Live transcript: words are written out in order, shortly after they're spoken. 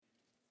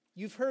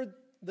You've heard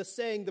the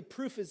saying, the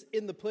proof is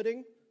in the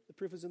pudding. The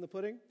proof is in the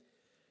pudding.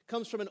 It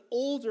comes from an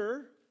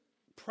older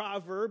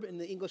proverb in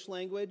the English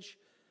language.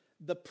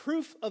 The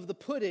proof of the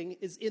pudding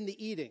is in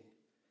the eating.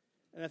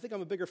 And I think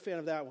I'm a bigger fan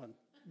of that one.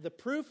 The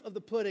proof of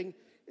the pudding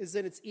is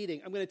in its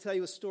eating. I'm going to tell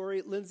you a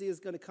story. Lindsay is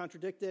going to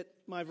contradict it.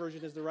 My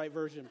version is the right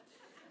version.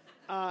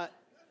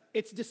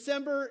 It's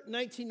December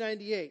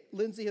 1998.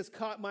 Lindsay has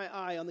caught my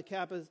eye on the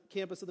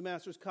campus of the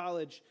Master's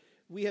College.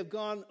 We have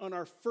gone on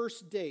our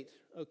first date,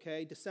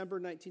 okay, December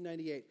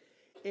 1998.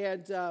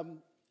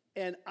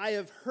 And I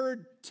have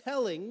heard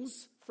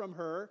tellings from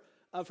her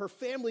of her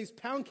family's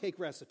pound cake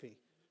recipe,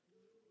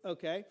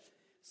 okay?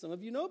 Some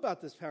of you know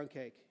about this pound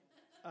cake.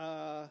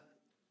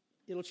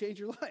 It'll change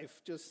your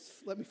life.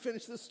 Just let me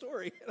finish this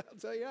story, and I'll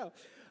tell you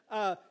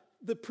how.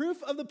 The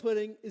proof of the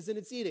pudding is in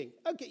its eating.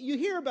 Okay, you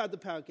hear about the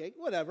pound cake,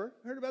 whatever.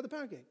 Heard about the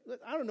pound cake.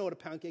 I don't know what a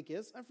pound cake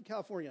is. I'm from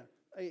California.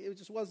 It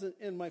just wasn't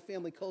in my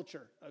family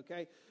culture,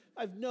 okay?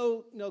 I have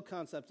no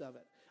concept of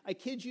it. I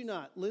kid you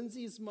not,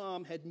 Lindsay's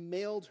mom had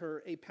mailed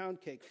her a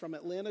pound cake from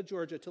Atlanta,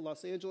 Georgia to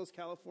Los Angeles,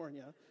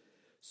 California.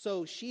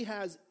 So she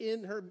has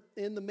in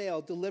the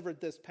mail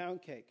delivered this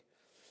pound cake.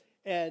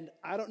 And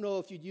I don't know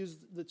if you'd use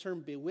the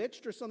term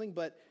bewitched or something,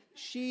 but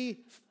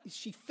she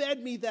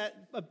fed me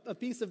a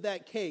piece of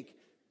that cake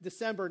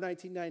December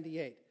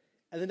 1998.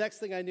 And the next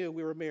thing I knew,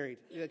 we were married.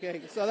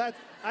 Okay, so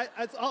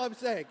that's all I'm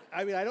saying.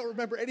 I mean, I don't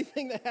remember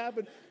anything that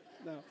happened.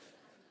 No.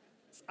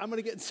 I'm going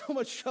to get in so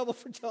much trouble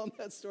for telling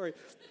that story.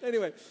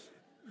 Anyway,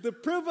 the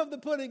proof of the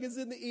pudding is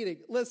in the eating.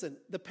 Listen,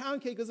 the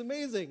pound cake was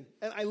amazing.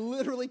 And I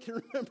literally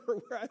can remember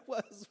where I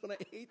was when I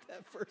ate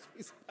that first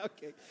piece of pound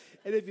cake.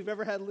 And if you've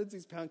ever had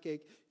Lindsay's pound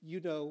cake, you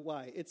know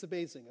why. It's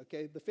amazing,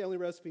 okay? The family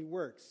recipe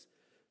works.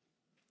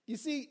 You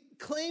see,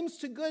 claims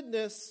to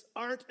goodness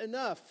aren't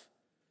enough.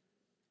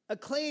 A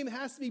claim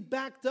has to be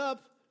backed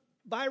up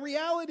by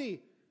reality,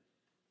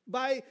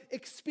 by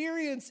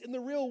experience in the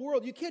real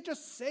world. You can't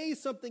just say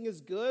something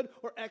is good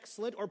or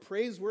excellent or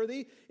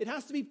praiseworthy. It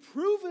has to be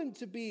proven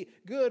to be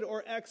good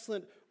or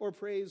excellent or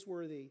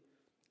praiseworthy.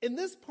 In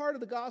this part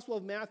of the Gospel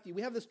of Matthew,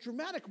 we have this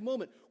dramatic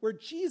moment where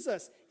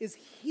Jesus is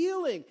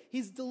healing.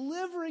 He's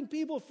delivering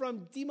people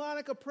from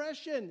demonic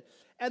oppression.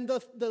 And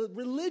the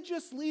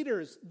religious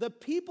leaders, the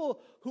people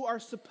who are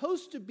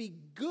supposed to be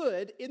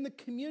good in the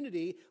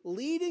community,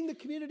 leading the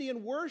community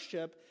in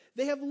worship,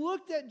 they have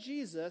looked at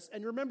Jesus.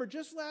 And remember,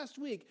 just last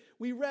week,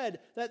 we read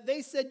that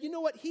they said, you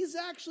know what? He's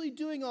actually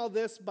doing all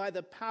this by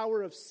the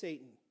power of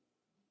Satan.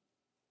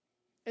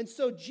 And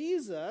so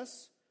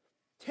Jesus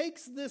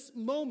takes this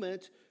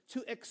moment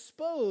to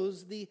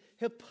expose the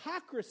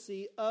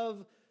hypocrisy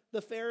of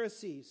the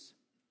Pharisees.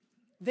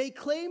 They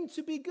claimed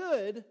to be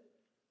good,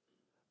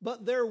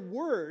 but their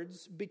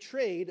words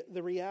betrayed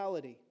the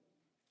reality.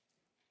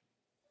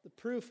 The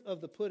proof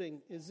of the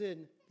pudding is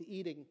in the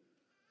eating.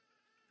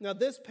 Now,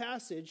 this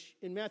passage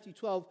in Matthew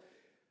 12,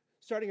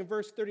 starting in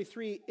verse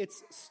 33,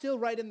 it's still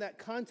right in that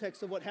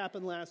context of what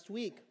happened last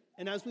week.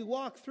 And as we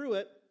walk through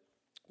it,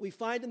 we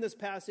find in this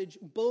passage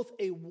both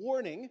a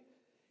warning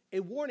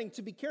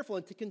to be careful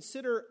and to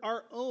consider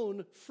our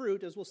own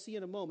fruit, as we'll see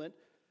in a moment.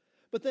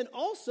 But then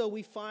also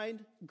we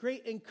find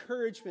great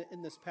encouragement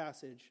in this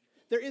passage.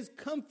 There is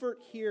comfort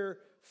here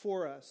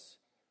for us.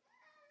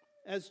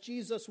 As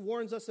Jesus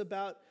warns us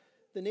about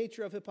the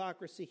nature of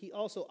hypocrisy, he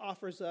also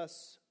offers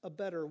us a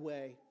better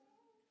way.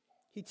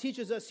 He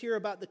teaches us here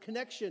about the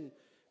connection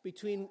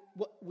between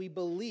what we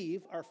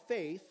believe, our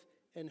faith,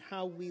 and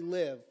how we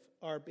live,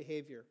 our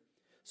behavior.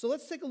 So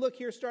let's take a look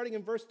here, starting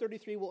in verse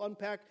 33. We'll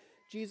unpack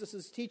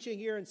Jesus' teaching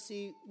here and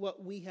see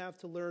what we have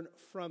to learn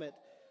from it.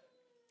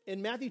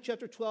 In Matthew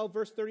chapter 12,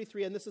 verse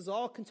 33, and this is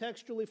all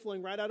contextually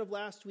flowing right out of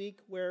last week,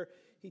 where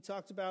he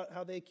talked about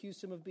how they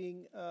accused him of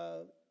being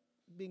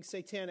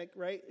satanic,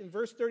 right? In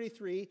verse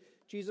 33,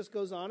 Jesus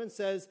goes on and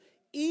says,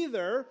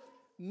 either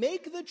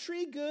make the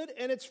tree good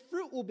and its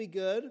fruit will be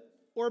good,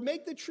 or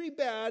make the tree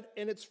bad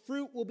and its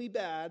fruit will be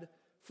bad,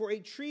 for a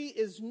tree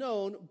is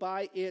known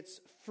by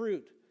its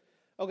fruit.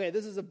 Okay,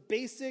 this is a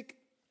basic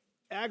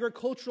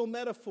agricultural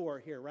metaphor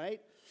here, right?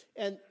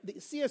 And the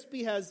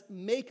CSB has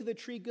make the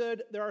tree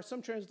good. There are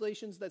some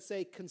translations that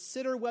say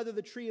consider whether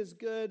the tree is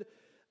good.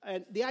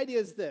 And the idea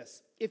is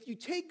this: if you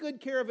take good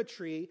care of a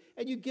tree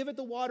and you give it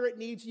the water it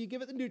needs, you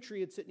give it the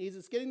nutrients it needs,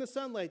 it's getting the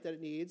sunlight that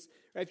it needs,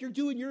 right? If you're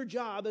doing your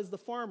job as the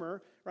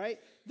farmer, right,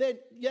 then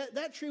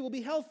that tree will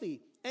be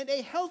healthy. And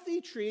a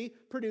healthy tree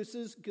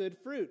produces good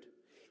fruit.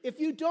 If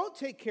you don't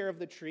take care of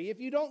the tree, if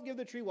you don't give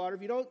the tree water,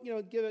 if you don't,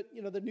 give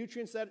it, the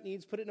nutrients that it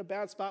needs, put it in a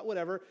bad spot,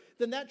 whatever,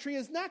 then that tree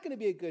is not going to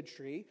be a good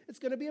tree. It's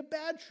going to be a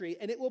bad tree,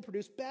 and it will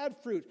produce bad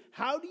fruit.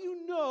 How do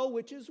you know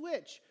which is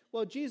which?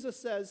 Well, Jesus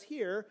says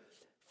here,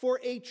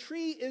 for a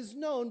tree is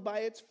known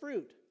by its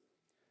fruit.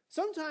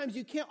 Sometimes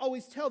you can't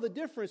always tell the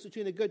difference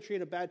between a good tree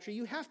and a bad tree.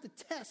 You have to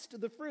test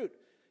the fruit.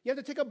 You have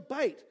to take a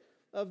bite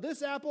of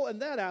this apple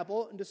and that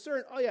apple and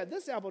discern, oh yeah,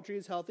 this apple tree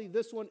is healthy,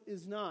 this one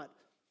is not.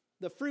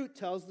 The fruit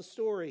tells the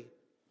story.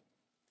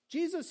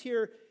 Jesus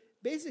here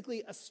basically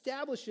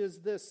establishes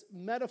this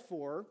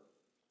metaphor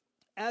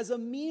as a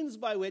means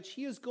by which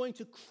he is going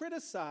to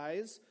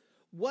criticize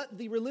what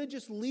the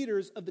religious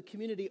leaders of the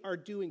community are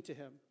doing to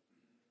him.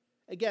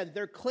 Again,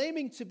 they're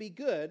claiming to be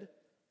good,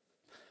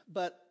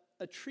 but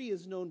a tree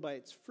is known by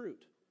its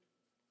fruit.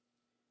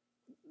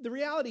 The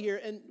reality here,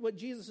 and what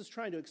Jesus is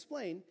trying to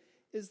explain,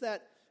 is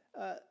that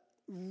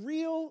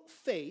real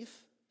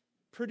faith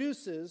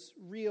produces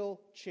real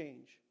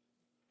change.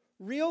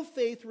 Real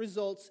faith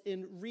results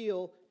in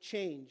real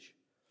change.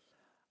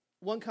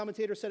 One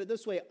commentator said it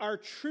this way: our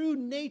true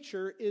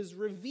nature is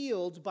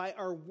revealed by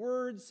our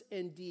words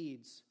and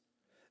deeds.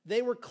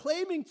 They were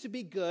claiming to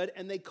be good,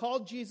 and they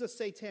called Jesus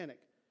satanic.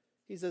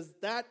 He says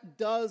that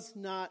does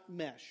not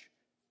mesh.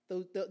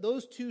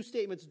 Those two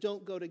statements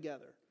don't go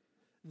together.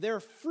 Their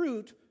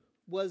fruit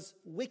was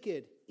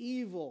wicked,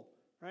 evil,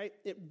 right?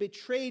 It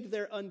betrayed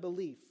their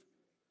unbelief.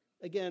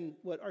 Again,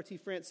 what R.T.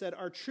 France said,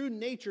 our true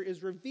nature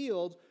is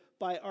revealed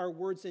by our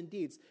words and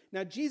deeds.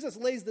 Now, Jesus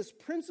lays this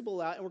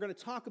principle out, and we're going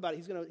to talk about it.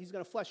 He's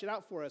going to flesh it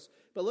out for us.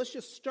 But let's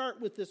just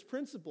start with this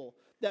principle,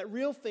 that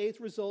real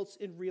faith results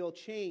in real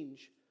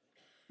change.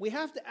 We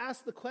have to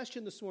ask the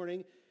question this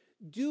morning,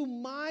 do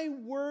my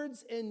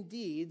words and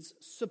deeds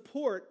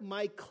support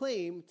my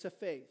claim to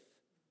faith?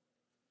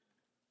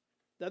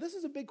 Now, this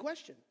is a big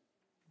question.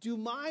 Do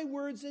my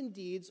words and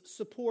deeds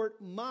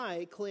support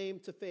my claim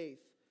to faith?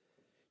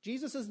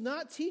 Jesus is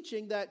not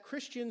teaching that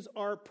Christians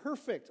are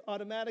perfect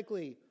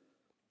automatically.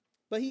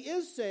 But he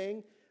is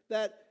saying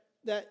that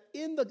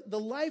in the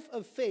life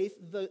of faith,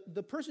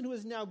 the person who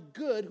is now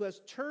good, who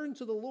has turned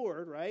to the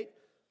Lord, right?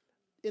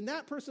 In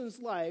that person's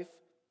life,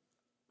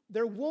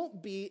 there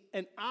won't be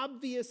an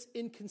obvious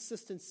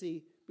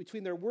inconsistency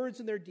between their words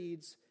and their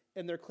deeds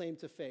and their claim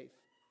to faith.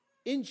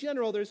 In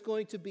general, there's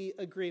going to be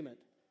agreement.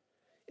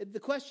 The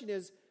question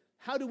is,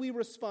 how do we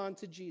respond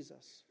to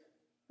Jesus,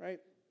 right?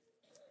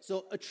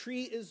 So a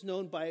tree is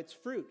known by its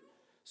fruit.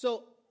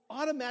 So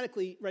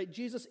automatically, right,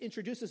 Jesus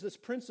introduces this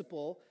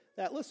principle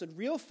that, listen,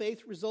 real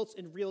faith results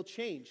in real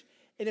change.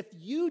 And if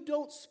you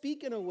don't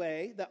speak in a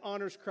way that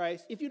honors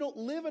Christ, if you don't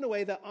live in a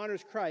way that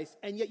honors Christ,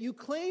 and yet you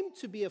claim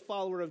to be a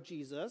follower of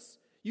Jesus,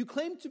 you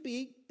claim to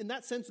be, in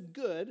that sense,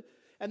 good,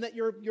 and that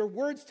your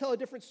words tell a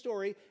different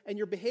story, and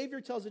your behavior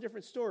tells a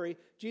different story,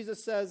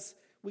 Jesus says,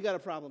 we got a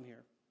problem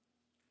here.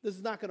 This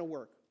is not going to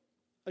work.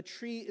 A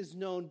tree is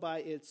known by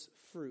its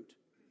fruit.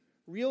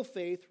 Real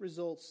faith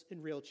results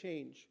in real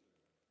change.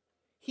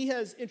 He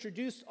has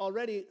introduced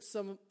already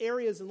some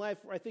areas in life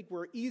where I think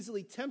we're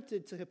easily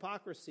tempted to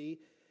hypocrisy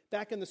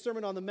back in the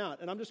Sermon on the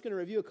Mount. And I'm just going to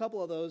review a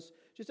couple of those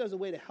just as a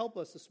way to help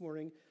us this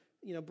morning,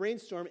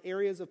 brainstorm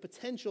areas of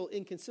potential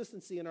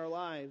inconsistency in our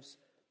lives.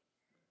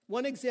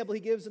 One example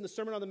he gives in the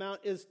Sermon on the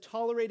Mount is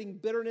tolerating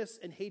bitterness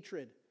and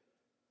hatred,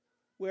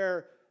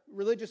 where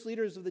religious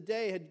leaders of the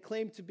day had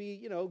claimed to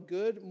be,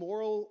 good,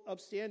 moral,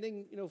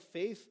 upstanding,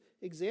 faith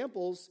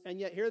examples, and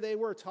yet here they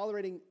were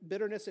tolerating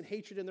bitterness and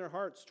hatred in their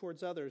hearts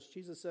towards others.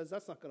 Jesus says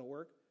that's not going to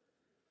work.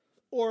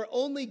 Or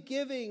only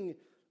giving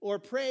or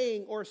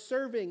praying or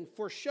serving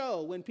for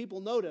show when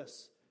people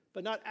notice,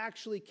 but not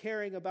actually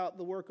caring about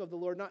the work of the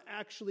Lord, not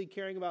actually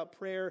caring about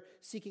prayer,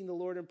 seeking the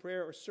Lord in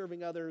prayer, or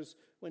serving others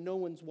when no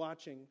one's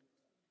watching.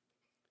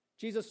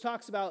 Jesus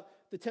talks about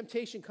the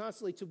temptation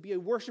constantly to be a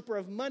worshiper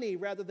of money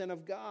rather than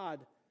of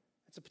God.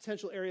 It's a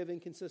potential area of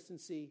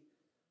inconsistency.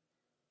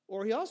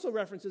 Or he also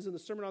references in the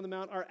Sermon on the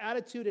Mount our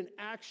attitude and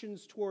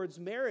actions towards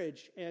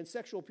marriage and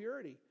sexual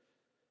purity.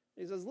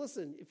 He says,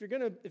 listen, if you're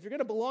going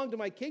to belong to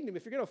my kingdom,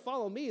 if you're going to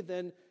follow me,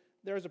 then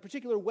there's a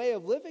particular way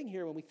of living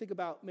here when we think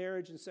about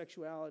marriage and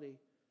sexuality.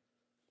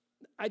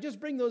 I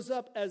just bring those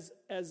up as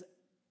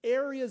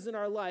areas in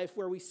our life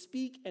where we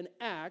speak and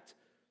act,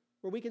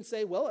 where we can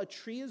say, well, a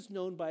tree is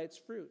known by its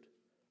fruit.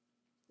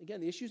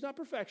 Again, the issue is not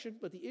perfection,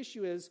 but the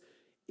issue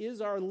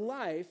is our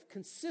life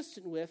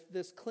consistent with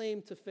this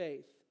claim to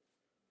faith?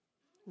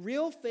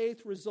 Real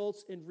faith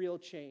results in real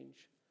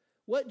change.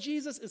 What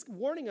Jesus is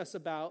warning us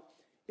about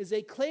is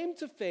a claim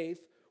to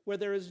faith where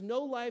there is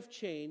no life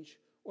change,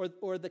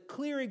 or the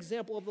clear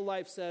example of the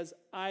life says,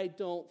 I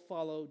don't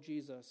follow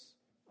Jesus.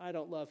 I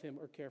don't love him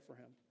or care for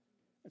him.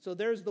 And so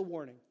there's the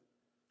warning.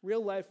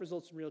 Real life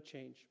results in real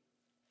change.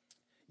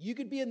 You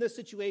could be in this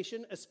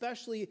situation,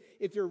 especially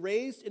if you're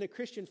raised in a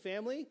Christian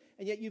family,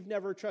 and yet you've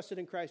never trusted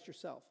in Christ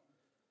yourself.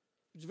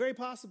 It's very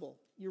possible.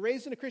 You're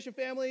raised in a Christian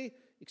family,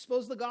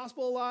 expose the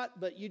gospel a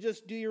lot, but you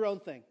just do your own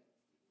thing.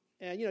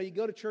 And, you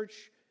go to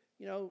church,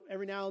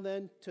 every now and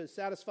then to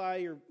satisfy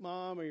your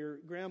mom or your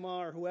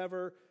grandma or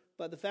whoever,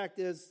 but the fact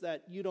is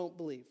that you don't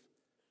believe.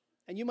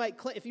 And you might,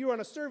 if you were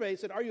on a survey and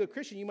said, are you a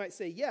Christian? You might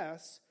say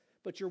yes,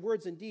 but your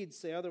words and deeds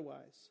say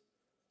otherwise.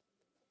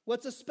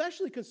 What's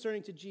especially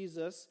concerning to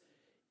Jesus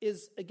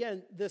is,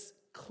 again, this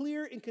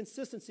clear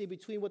inconsistency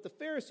between what the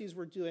Pharisees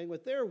were doing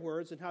with their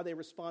words and how they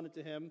responded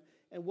to him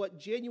and what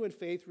genuine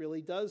faith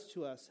really does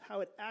to us,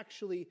 how it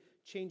actually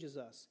changes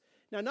us.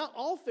 Now, not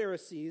all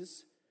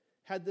Pharisees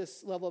had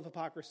this level of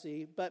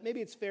hypocrisy, but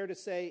maybe it's fair to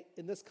say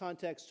in this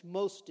context,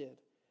 most did.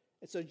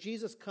 And so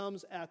Jesus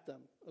comes at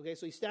them. Okay,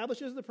 so he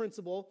establishes the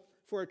principle,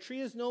 for a tree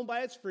is known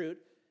by its fruit,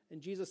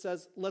 and Jesus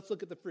says, let's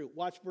look at the fruit.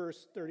 Watch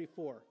verse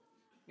 34.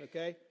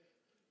 Okay?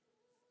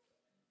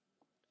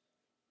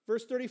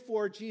 Verse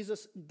 34,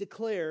 Jesus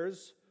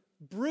declares,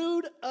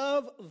 brood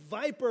of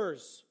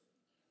vipers,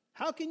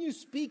 how can you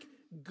speak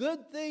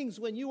good things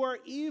when you are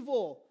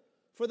evil?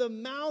 For the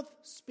mouth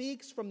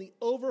speaks from the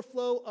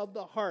overflow of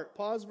the heart.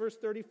 Pause verse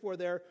 34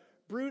 there.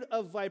 Brood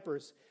of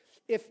vipers.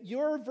 If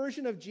your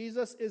version of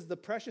Jesus is the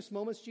precious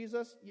moments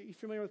Jesus, you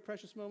familiar with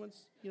precious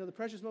moments? You know, the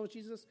precious moments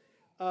Jesus?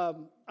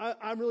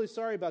 I'm really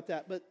sorry about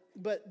that.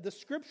 But the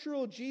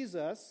scriptural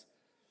Jesus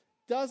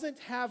doesn't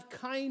have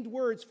kind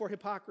words for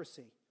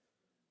hypocrisy,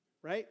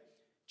 right?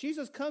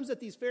 Jesus comes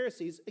at these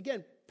Pharisees,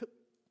 again,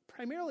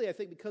 primarily I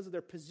think because of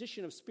their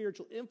position of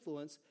spiritual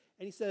influence,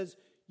 and he says,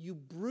 you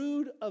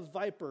brood of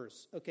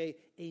vipers, okay,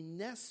 a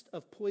nest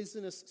of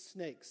poisonous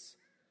snakes.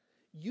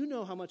 You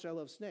know how much I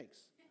love snakes.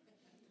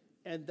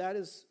 And that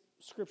is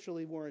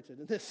scripturally warranted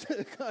in this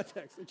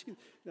context.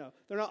 No,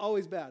 they're not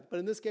always bad, but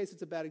in this case,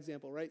 it's a bad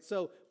example, right?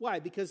 So why?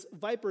 Because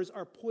vipers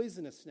are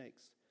poisonous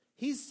snakes.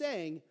 He's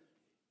saying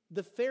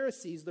the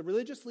Pharisees, the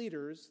religious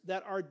leaders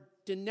that are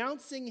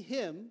denouncing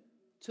him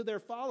to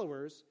their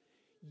followers,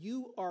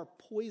 you are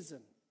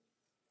poison.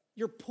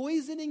 You're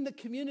poisoning the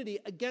community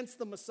against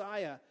the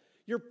Messiah.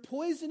 You're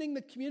poisoning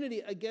the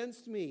community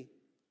against me.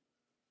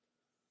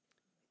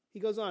 He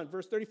goes on,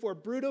 verse 34,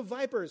 brood of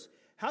vipers,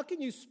 how can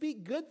you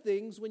speak good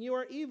things when you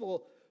are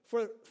evil?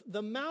 For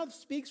the mouth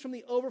speaks from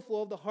the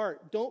overflow of the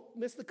heart. Don't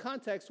miss the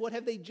context. What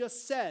have they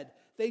just said?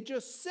 They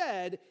just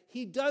said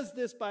he does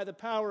this by the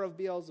power of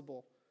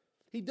Beelzebul.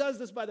 He does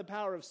this by the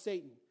power of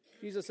Satan.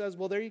 Jesus says,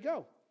 well, there you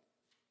go.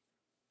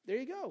 There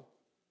you go.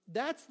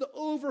 That's the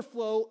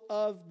overflow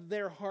of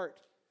their heart.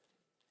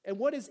 And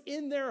what is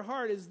in their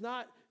heart is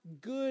not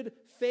good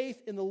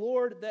faith in the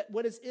Lord. That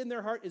what is in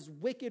their heart is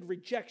wicked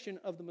rejection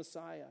of the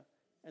Messiah.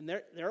 And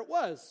there it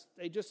was.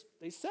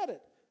 They said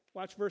it.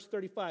 Watch verse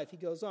 35. He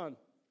goes on.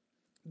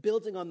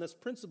 Building on this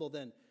principle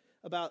then,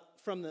 about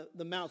from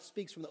the mouth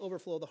speaks from the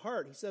overflow of the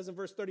heart. He says in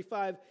verse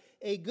 35,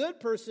 a good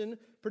person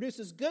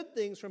produces good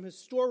things from his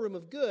storeroom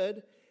of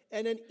good,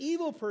 and an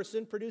evil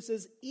person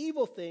produces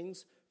evil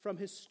things from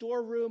his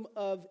storeroom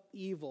of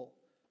evil.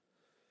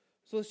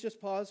 So let's just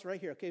pause right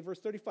here. Okay,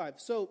 verse 35.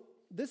 So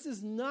this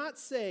is not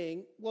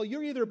saying, well,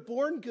 you're either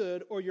born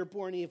good or you're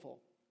born evil.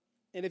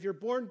 And if you're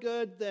born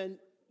good, then,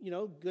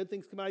 good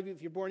things come out of you.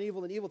 If you're born evil,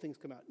 then evil things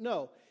come out.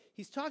 No,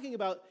 he's talking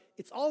about,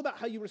 it's all about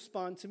how you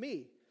respond to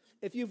me.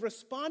 If you've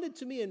responded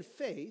to me in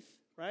faith,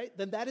 right,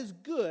 then that is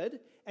good.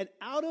 And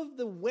out of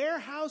the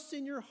warehouse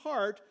in your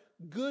heart,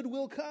 good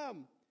will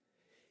come.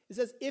 It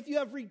says, if you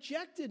have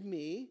rejected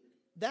me,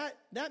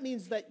 that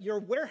means that your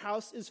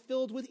warehouse is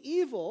filled with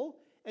evil.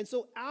 And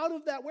so out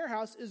of that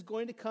warehouse is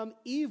going to come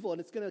evil.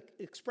 And it's going to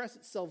express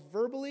itself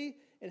verbally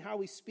in how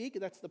we speak.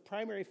 And that's the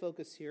primary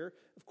focus here.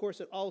 Of course,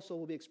 it also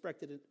will be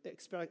expressed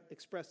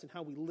in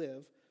how we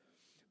live.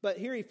 But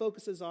here he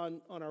focuses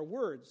on our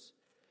words.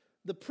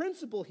 The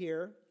principle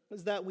here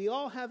is that we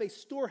all have a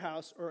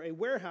storehouse or a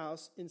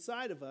warehouse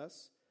inside of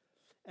us.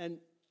 And,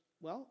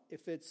 well,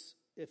 if it's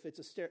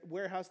a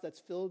warehouse that's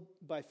filled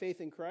by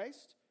faith in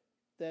Christ,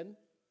 then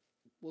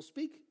we'll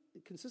speak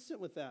consistent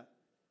with that.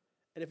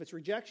 And if it's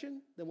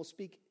rejection, then we'll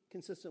speak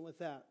consistent with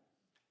that.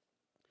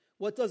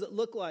 What does it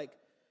look like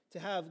to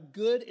have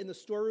good in the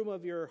storeroom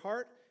of your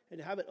heart and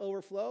to have it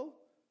overflow?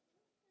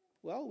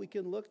 Well, we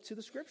can look to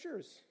the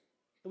scriptures.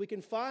 And we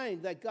can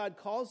find that God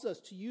calls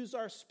us to use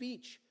our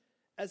speech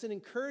as an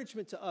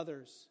encouragement to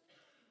others.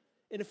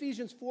 In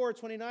Ephesians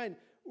 4:29,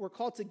 we're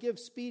called to give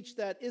speech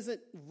that isn't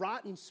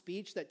rotten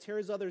speech that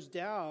tears others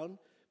down,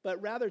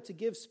 but rather to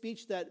give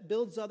speech that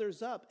builds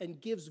others up and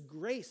gives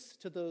grace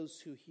to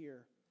those who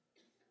hear.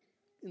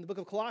 In the book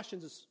of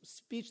Colossians, a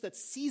speech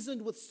that's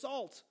seasoned with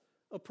salt,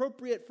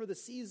 appropriate for the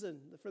season,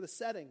 for the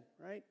setting,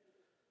 right?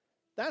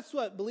 That's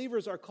what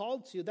believers are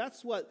called to.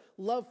 That's what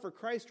love for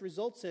Christ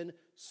results in.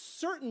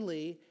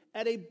 Certainly,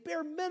 at a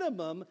bare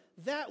minimum,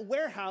 that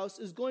warehouse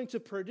is going to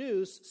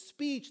produce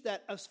speech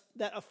that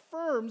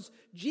affirms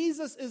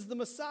Jesus is the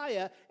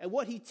Messiah and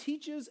what he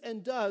teaches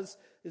and does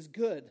is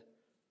good,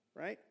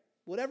 right?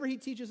 Whatever he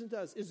teaches and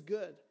does is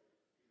good.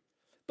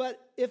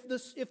 But if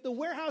the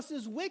warehouse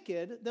is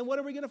wicked, then what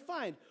are we going to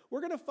find? We're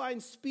going to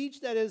find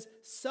speech that is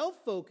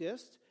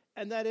self-focused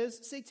and that is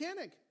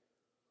satanic.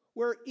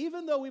 Where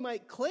even though we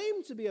might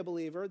claim to be a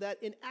believer,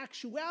 that in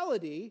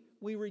actuality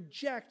we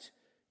reject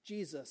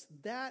Jesus.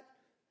 That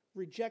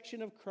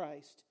rejection of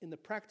Christ in the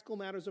practical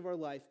matters of our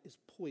life is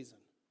poison.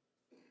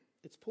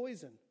 It's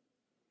poison.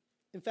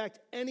 In fact,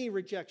 any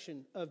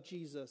rejection of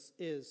Jesus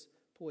is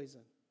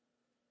poison.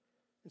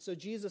 And so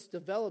Jesus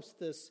develops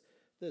this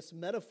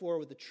metaphor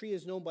with the tree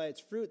is known by its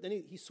fruit. Then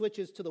he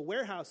switches to the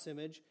warehouse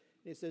image,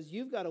 and he says,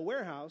 you've got a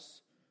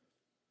warehouse,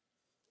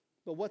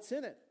 but what's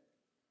in it?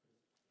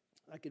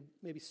 I could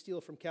maybe steal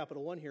from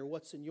Capital One here.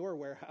 What's in your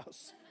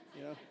warehouse?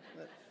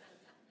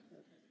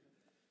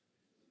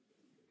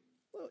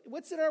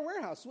 What's in our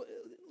warehouse?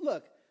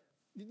 Look,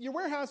 your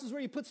warehouse is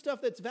where you put stuff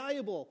that's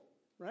valuable,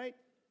 right?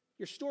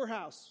 Your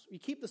storehouse. You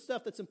keep the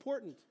stuff that's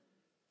important.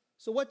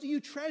 So what do you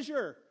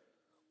treasure?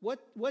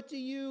 What do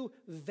you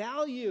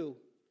value?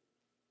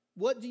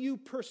 What do you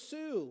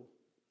pursue?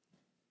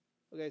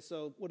 Okay,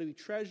 so what do we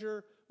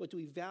treasure? What do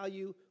we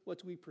value? What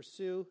do we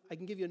pursue? I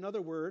can give you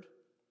another word.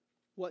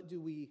 What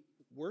do we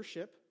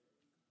worship?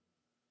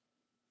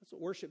 That's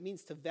what worship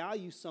means, to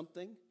value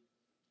something,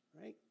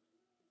 right?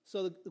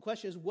 So the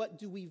question is, what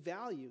do we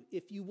value?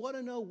 If you want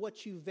to know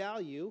what you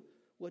value,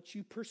 what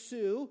you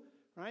pursue,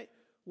 right?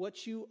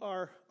 What you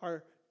are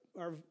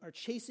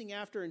chasing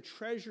after and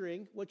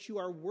treasuring, what you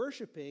are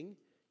worshiping,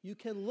 you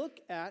can look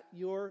at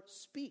your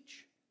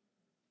speech.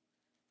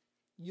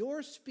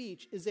 Your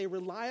speech is a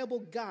reliable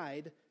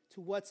guide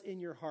to what's in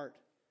your heart.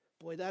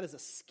 Boy, that is a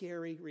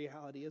scary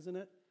reality, isn't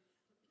it?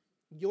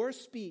 Your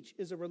speech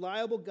is a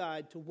reliable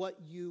guide to what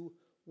you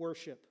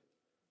worship.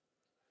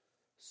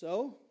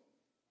 So,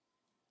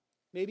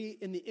 maybe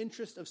in the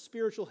interest of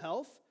spiritual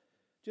health,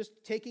 just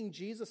taking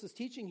Jesus'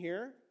 teaching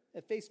here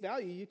at face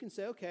value, you can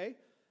say, okay,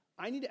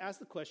 I need to ask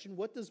the question,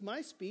 what does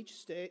my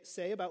speech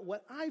say about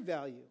what I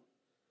value?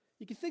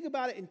 You can think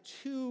about it in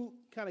two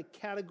kind of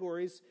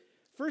categories.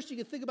 First, you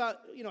can think about,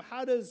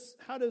 how does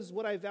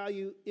what I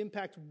value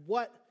impact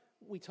what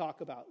we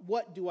talk about?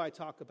 What do I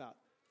talk about?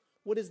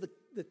 What is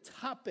the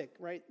topic,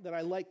 right, that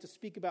I like to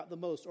speak about the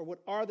most? Or what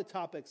are the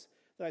topics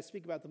that I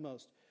speak about the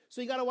most?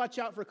 So you got to watch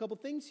out for a couple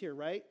things here,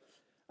 right?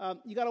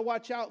 You got to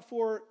watch out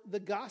for the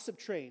gossip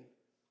train,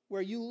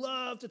 where you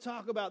love to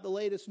talk about the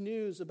latest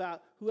news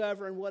about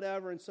whoever and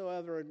whatever and so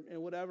ever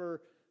and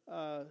whatever,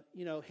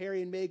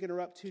 Harry and Meghan are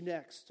up to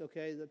next,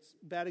 okay? That's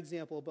a bad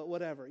example, but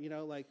whatever,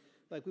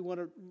 like we want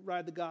to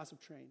ride the gossip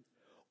train.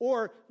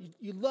 Or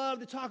you love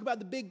to talk about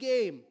the big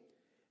game,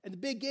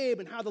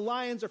 and how the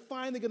Lions are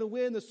finally going to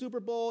win the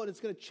Super Bowl, and it's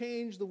going to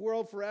change the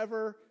world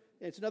forever.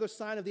 And it's another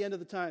sign of the end of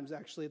the times,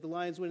 actually, the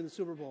Lions winning the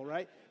Super Bowl,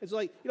 right? It's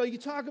like, you want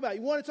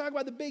to talk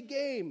about the big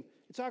game.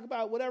 You talk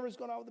about whatever's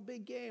going on with the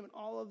big game and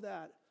all of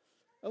that.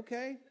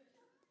 Okay?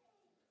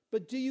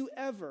 But do you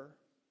ever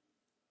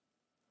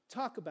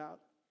talk about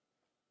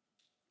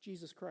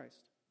Jesus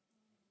Christ?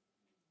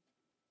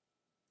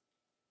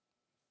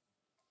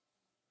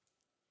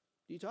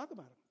 Do you talk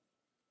about him?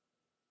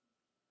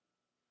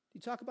 Do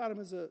you talk about him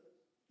as a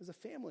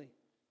family,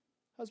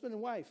 husband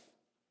and wife?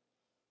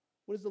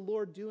 What is the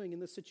Lord doing in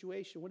this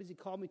situation? What has he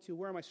called me to?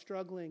 Where am I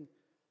struggling?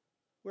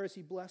 Where has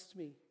he blessed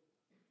me?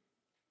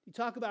 You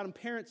talk about him,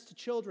 parents to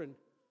children,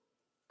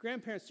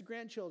 grandparents to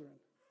grandchildren.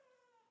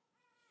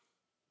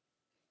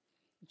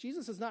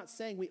 Jesus is not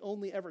saying we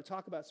only ever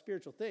talk about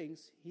spiritual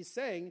things. He's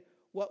saying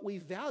what we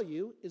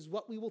value is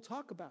what we will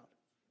talk about.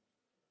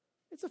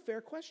 It's a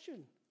fair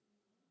question.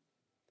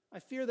 I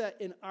fear that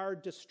in our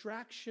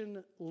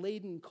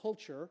distraction-laden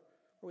culture,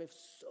 where we have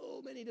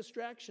so many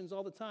distractions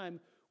all the time,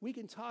 we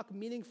can talk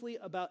meaningfully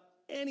about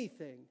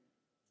anything.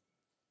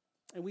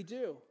 And we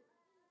do.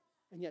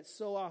 And yet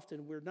so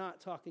often we're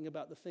not talking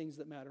about the things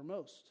that matter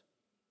most.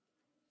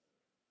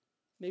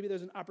 Maybe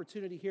there's an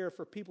opportunity here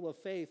for people of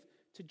faith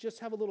to just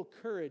have a little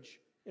courage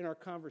in our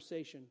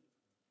conversation,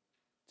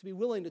 to be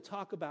willing to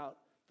talk about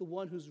the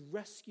one who's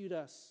rescued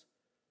us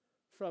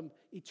from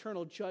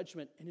eternal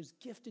judgment and who's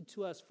gifted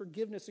to us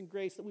forgiveness and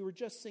grace that we were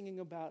just singing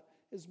about,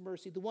 his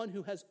mercy, the one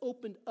who has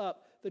opened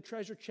up the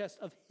treasure chest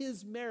of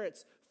his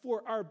merits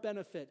for our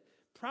benefit.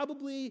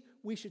 Probably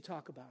we should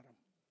talk about him,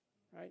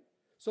 right?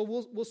 So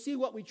we'll see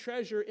what we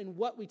treasure in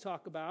what we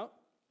talk about,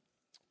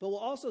 but we'll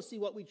also see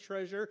what we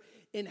treasure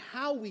in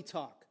how we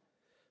talk.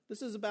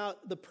 This is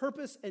about the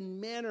purpose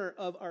and manner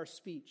of our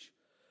speech.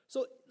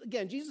 So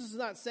again, Jesus is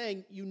not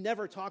saying you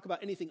never talk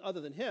about anything other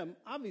than him.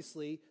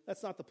 Obviously,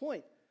 that's not the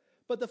point.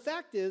 But the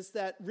fact is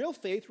that real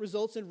faith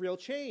results in real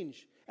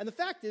change. And the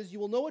fact is, you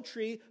will know a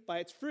tree by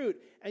its fruit.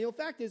 And the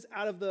fact is,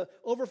 out of the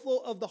overflow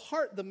of the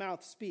heart, the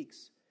mouth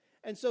speaks.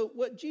 And so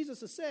what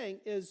Jesus is saying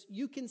is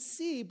you can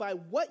see by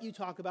what you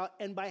talk about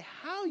and by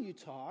how you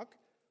talk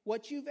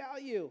what you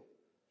value.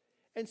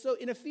 And so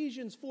in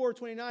Ephesians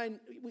 4:29,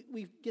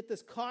 we get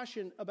this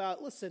caution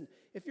about, listen,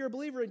 if you're a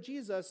believer in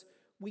Jesus,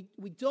 we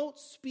don't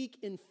speak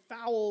in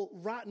foul,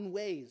 rotten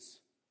ways,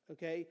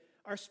 okay?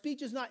 Our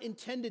speech is not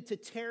intended to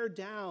tear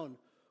down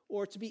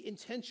or to be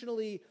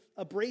intentionally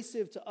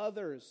abrasive to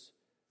others.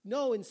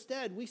 No,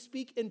 instead, we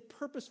speak in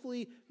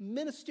purposefully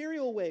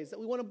ministerial ways, that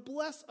we want to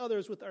bless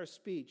others with our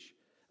speech,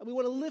 and we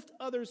want to lift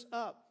others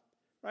up,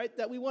 right?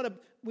 That we want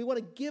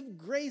to give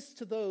grace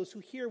to those who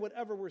hear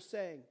whatever we're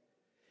saying.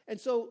 And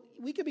so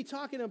we could be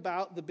talking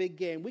about the big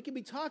game. We could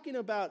be talking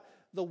about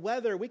the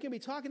weather. We can be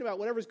talking about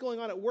whatever's going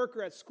on at work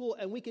or at school,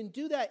 and we can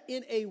do that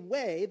in a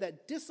way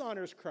that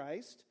dishonors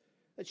Christ,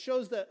 that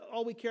shows that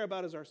all we care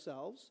about is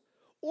ourselves,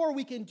 or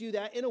we can do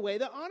that in a way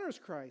that honors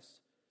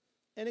Christ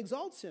and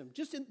exalts him,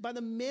 just by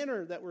the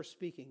manner that we're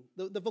speaking,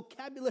 the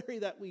vocabulary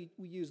that we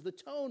use, the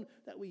tone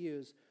that we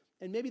use,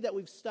 and maybe that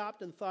we've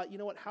stopped and thought, you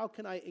know what, how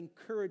can I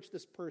encourage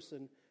this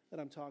person that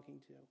I'm talking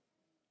to?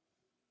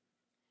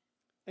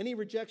 Any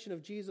rejection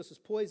of Jesus is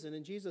poison,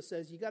 and Jesus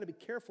says you got to be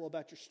careful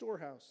about your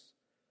storehouse.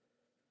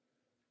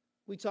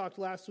 We talked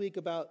last week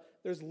about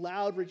there's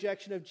loud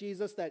rejection of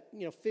Jesus, that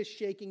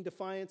fist-shaking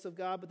defiance of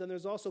God, but then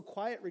there's also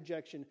quiet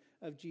rejection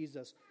of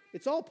Jesus.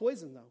 It's all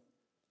poison, though.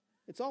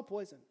 It's all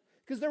poison.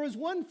 Because there was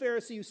one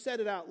Pharisee who said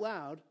it out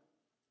loud.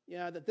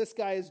 Yeah, that this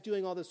guy is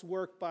doing all this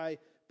work by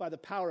the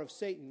power of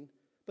Satan.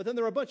 But then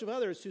there were a bunch of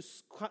others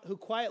who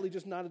quietly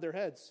just nodded their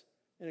heads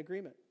in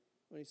agreement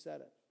when he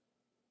said it.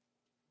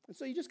 And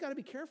so you just got to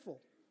be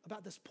careful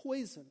about this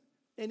poison.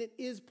 And it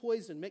is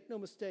poison, make no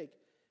mistake.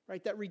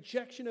 Right? That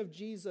rejection of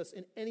Jesus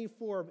in any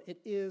form, it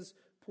is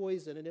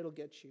poison, and it'll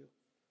get you.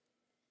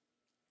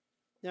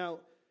 Now,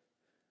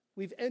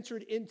 we've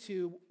entered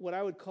into what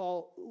I would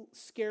call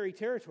scary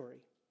territory.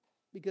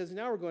 Because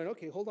now we're going,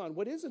 okay, hold on,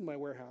 what is in my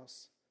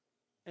warehouse?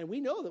 And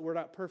we know that we're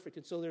not perfect,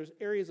 and so there's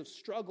areas of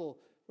struggle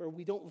where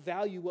we don't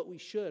value what we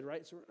should,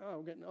 right? So,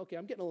 I'm getting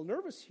a little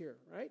nervous here,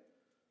 right?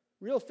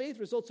 Real faith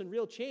results in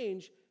real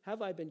change.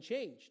 Have I been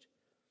changed?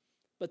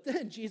 But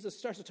then Jesus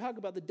starts to talk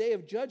about the day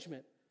of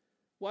judgment.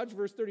 Watch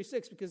verse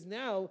 36, because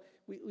now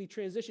we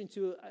transition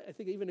to, I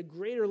think, even a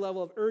greater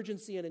level of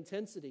urgency and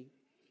intensity.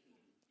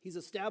 He's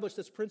established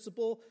this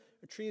principle.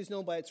 A tree is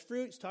known by its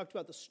fruit. He's talked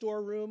about the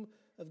storeroom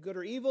of good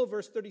or evil.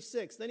 Verse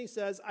 36, then he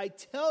says, I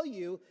tell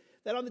you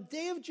that on the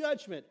day of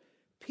judgment,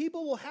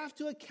 people will have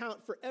to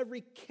account for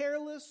every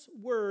careless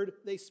word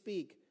they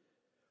speak.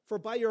 For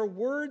by your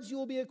words you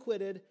will be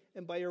acquitted,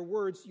 and by your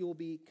words you will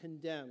be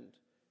condemned.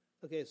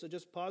 Okay, so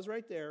just pause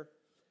right there.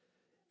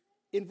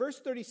 In verse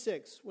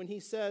 36, when he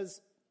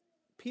says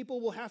people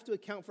will have to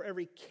account for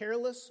every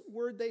careless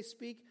word they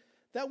speak,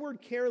 that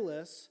word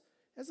careless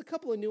has a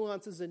couple of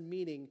nuances in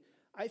meaning.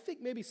 I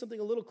think maybe something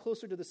a little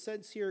closer to the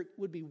sense here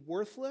would be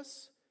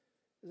worthless.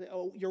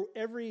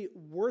 Every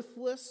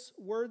worthless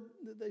word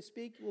that they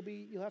speak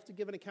you'll have to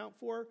give an account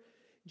for.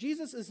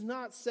 Jesus is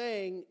not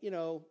saying,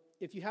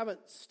 if you haven't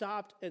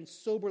stopped and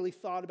soberly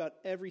thought about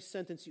every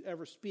sentence you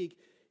ever speak,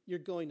 you're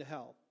going to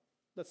hell.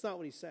 That's not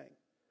what he's saying.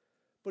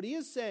 But he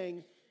is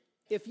saying,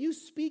 if you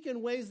speak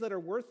in ways that are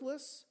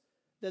worthless,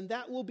 then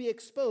that will be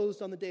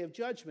exposed on the day of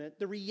judgment.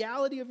 The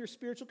reality of your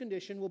spiritual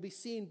condition will be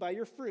seen by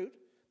your fruit,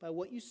 by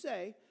what you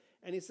say.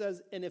 And he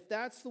says, and if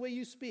that's the way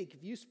you speak,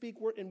 if you speak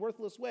in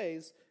worthless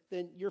ways,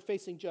 then you're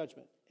facing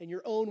judgment, and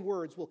your own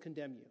words will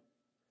condemn you.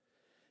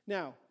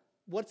 Now,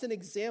 what's an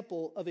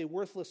example of a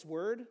worthless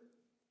word?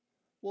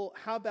 Well,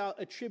 how about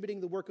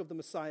attributing the work of the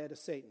Messiah to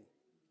Satan?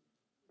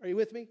 Are you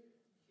with me?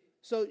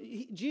 So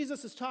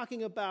Jesus is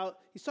talking about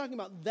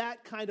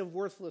that kind of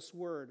worthless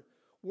word.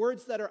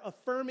 Words that are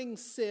affirming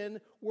sin,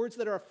 words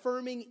that are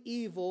affirming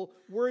evil,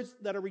 words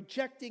that are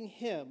rejecting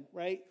him,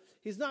 right?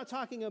 He's not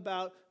talking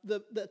about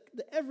the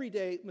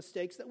everyday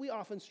mistakes that we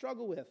often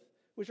struggle with,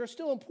 which are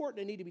still important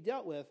and need to be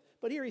dealt with.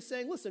 But here he's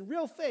saying, listen,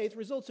 real faith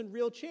results in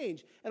real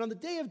change. And on the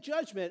day of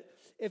judgment,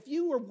 if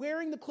you were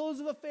wearing the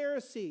clothes of a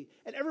Pharisee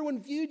and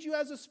everyone viewed you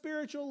as a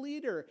spiritual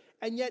leader,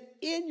 and yet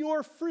in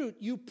your fruit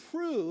you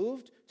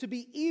proved to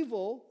be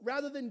evil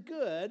rather than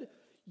good,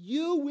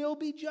 you will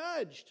be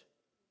judged.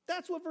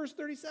 That's what verse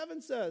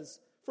 37 says.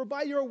 For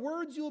by your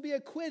words you will be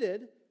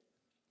acquitted,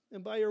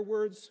 and by your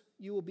words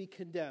you will be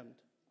condemned.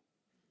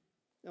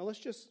 Now let's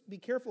just be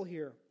careful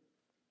here.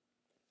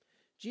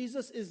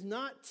 Jesus is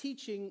not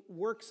teaching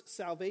works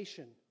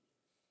salvation,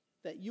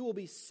 that you will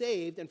be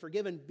saved and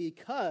forgiven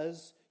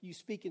because you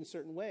speak in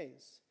certain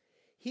ways.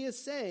 He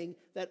is saying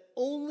that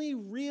only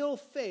real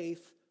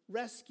faith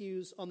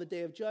rescues on the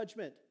day of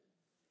judgment,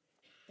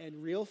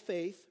 and real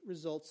faith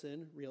results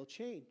in real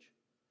change.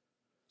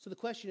 So the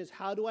question is,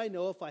 how do I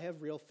know if I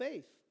have real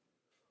faith?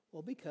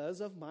 Well, because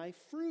of my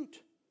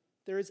fruit.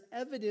 There is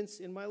evidence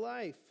in my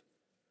life.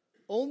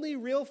 Only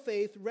real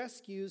faith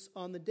rescues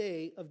on the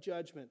day of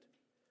judgment.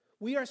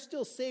 We are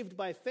still saved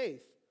by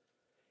faith.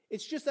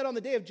 It's just that on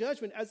the day of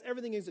judgment, as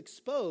everything is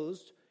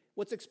exposed,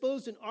 what's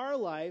exposed in our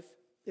life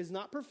is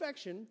not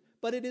perfection,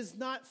 but it is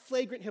not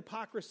flagrant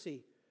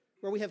hypocrisy,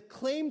 where we have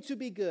claimed to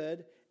be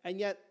good, and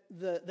yet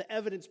the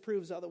evidence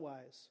proves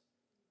otherwise.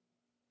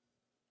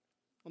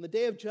 On the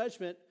day of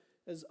judgment,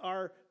 as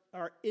our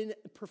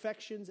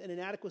imperfections and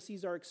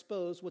inadequacies are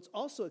exposed, what's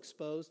also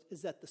exposed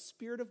is that the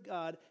Spirit of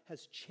God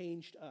has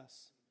changed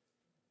us.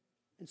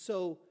 And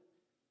so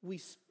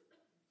we've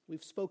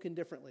spoken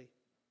differently.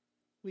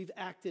 We've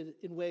acted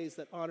in ways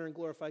that honor and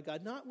glorify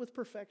God, not with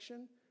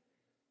perfection,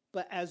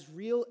 but as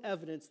real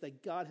evidence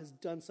that God has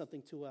done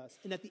something to us.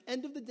 And at the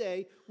end of the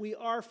day, we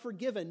are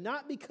forgiven,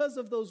 not because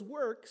of those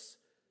works,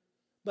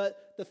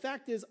 but the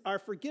fact is our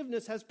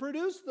forgiveness has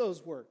produced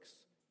those works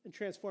and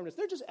transformed us.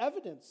 They're just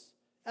evidence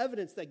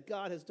that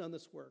God has done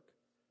this work.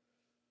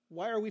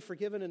 Why are we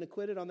forgiven and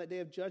acquitted on that day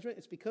of judgment?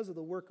 It's because of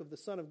the work of the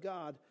Son of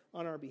God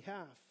on our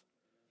behalf.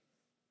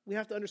 We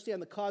have to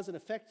understand the cause and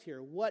effect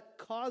here. What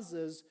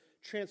causes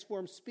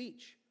transformed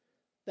speech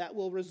that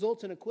will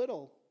result in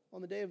acquittal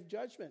on the day of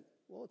judgment?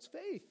 Well, it's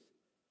faith.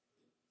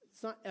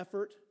 It's not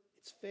effort,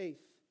 it's faith.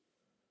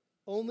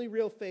 Only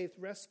real faith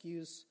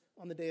rescues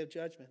on the day of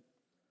judgment.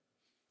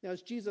 Now,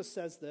 as Jesus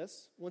says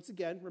this, once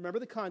again, remember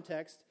the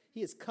context.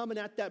 He is coming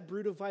at that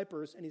brood of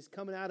vipers, and he's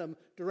coming at them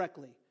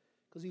directly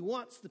because he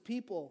wants the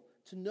people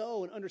to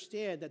know and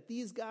understand that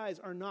these guys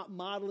are not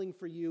modeling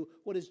for you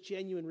what is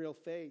genuine, real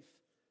faith.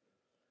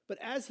 But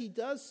as he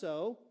does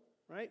so,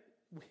 right,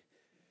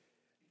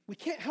 we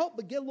can't help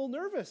but get a little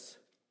nervous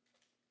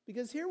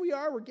Because here we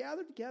are, we're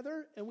gathered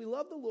together, and we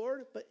love the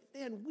Lord, but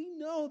man, we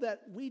know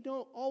that we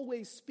don't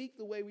always speak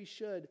the way we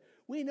should.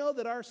 We know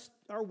that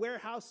our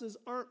warehouses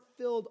aren't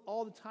filled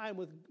all the time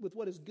with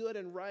what is good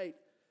and right.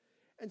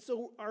 And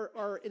so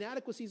our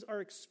inadequacies are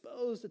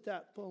exposed at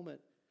that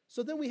moment.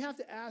 So then we have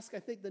to ask, I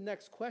think, the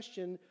next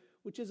question,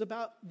 which is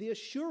about the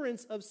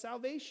assurance of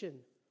salvation.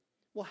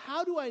 Well,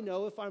 how do I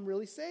know if I'm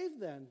really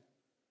saved then?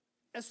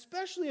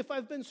 Especially if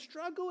I've been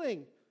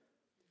struggling.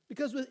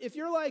 Because if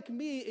you're like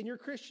me in your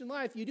Christian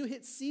life, you do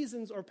hit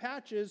seasons or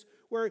patches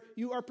where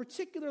you are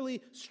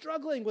particularly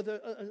struggling with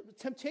a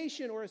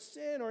temptation or a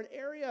sin or an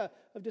area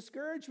of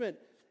discouragement.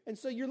 And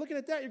so you're looking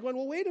at that, you're going,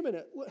 well, wait a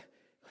minute.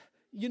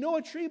 You know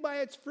a tree by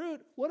its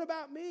fruit. What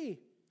about me?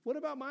 What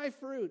about my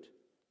fruit?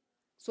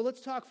 So let's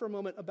talk for a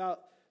moment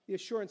about the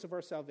assurance of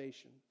our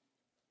salvation.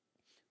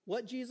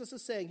 What Jesus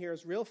is saying here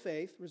is real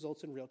faith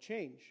results in real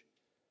change.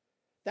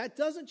 That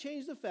doesn't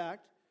change the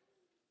fact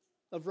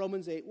of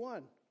Romans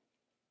 8:1.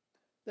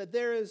 That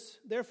there is,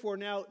 therefore,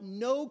 now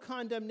no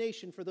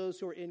condemnation for those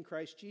who are in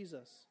Christ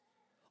Jesus.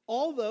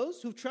 All those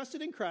who've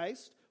trusted in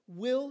Christ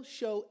will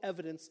show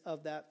evidence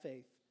of that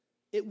faith.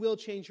 It will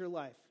change your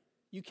life.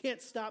 You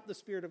can't stop the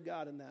Spirit of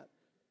God in that.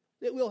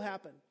 It will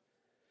happen.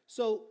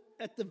 So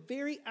at the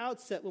very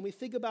outset, when we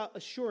think about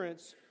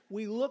assurance,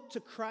 we look to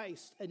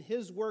Christ and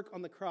his work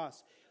on the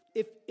cross.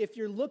 If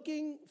you're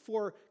looking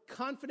for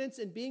confidence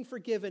in being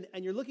forgiven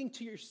and you're looking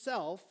to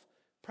yourself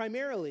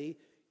primarily,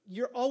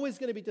 you're always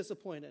going to be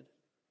disappointed.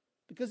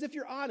 Because if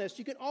you're honest,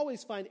 you can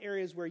always find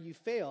areas where you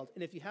failed.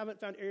 And if you haven't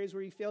found areas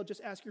where you failed,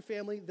 just ask your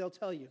family. They'll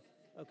tell you,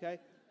 okay?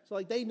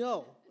 So they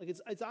know.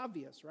 It's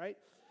obvious, right?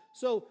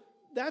 So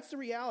that's the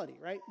reality,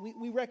 right?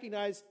 We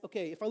recognize,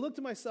 okay, if I look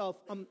to myself,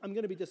 I'm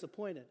going to be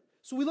disappointed.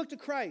 So we look to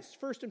Christ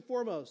first and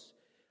foremost.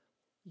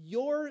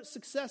 Your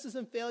successes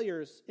and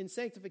failures in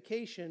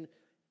sanctification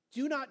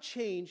do not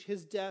change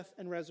his death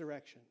and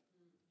resurrection.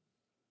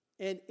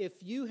 And if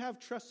you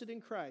have trusted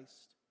in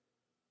Christ,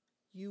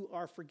 you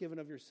are forgiven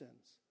of your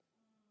sins.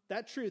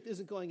 That truth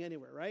isn't going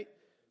anywhere, right?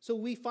 So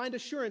we find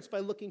assurance by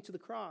looking to the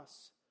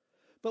cross.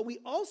 But we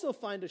also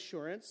find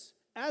assurance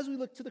as we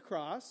look to the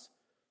cross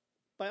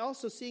by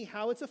also seeing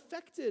how it's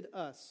affected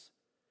us.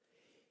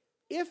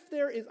 If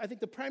there is, I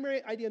think the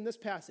primary idea in this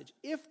passage,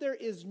 if there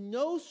is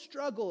no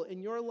struggle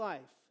in your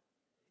life,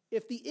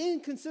 if the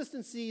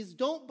inconsistencies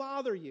don't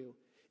bother you,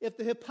 if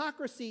the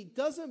hypocrisy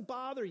doesn't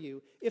bother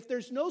you, if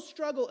there's no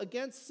struggle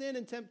against sin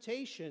and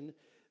temptation,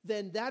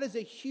 then that is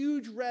a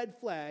huge red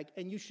flag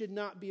and you should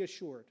not be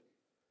assured.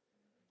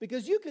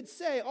 Because you could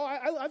say, oh,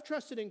 I've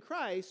trusted in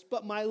Christ,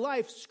 but my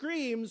life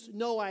screams,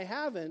 no, I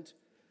haven't.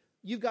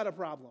 You've got a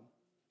problem.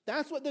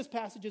 That's what this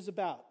passage is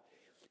about.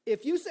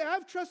 If you say,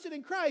 I've trusted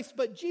in Christ,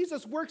 but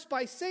Jesus works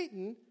by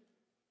Satan,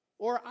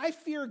 or I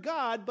fear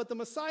God, but the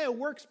Messiah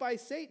works by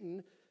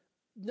Satan,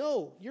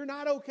 no, you're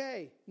not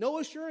okay. No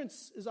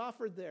assurance is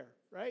offered there,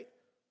 right?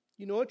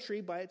 You know a tree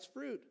by its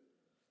fruit.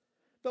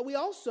 But we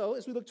also,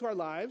 as we look to our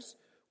lives,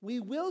 we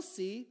will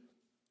see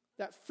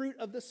that fruit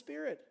of the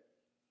Spirit.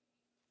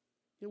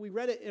 You know, we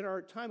read it in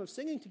our time of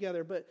singing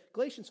together, but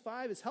Galatians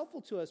 5 is helpful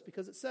to us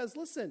because it says,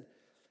 listen,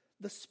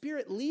 the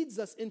Spirit leads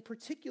us in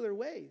particular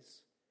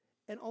ways.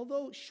 And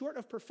although short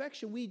of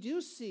perfection, we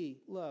do see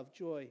love,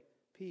 joy,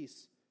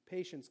 peace,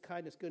 patience,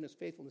 kindness, goodness,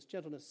 faithfulness,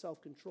 gentleness,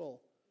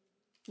 self-control.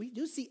 We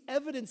do see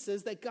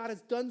evidences that God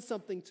has done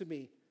something to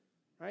me,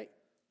 right?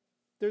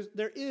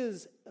 There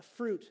is a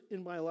fruit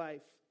in my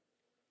life.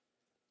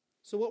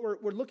 So what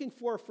we're looking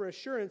for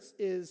assurance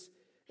is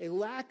a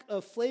lack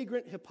of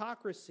flagrant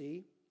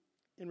hypocrisy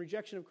and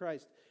rejection of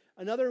Christ.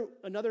 Another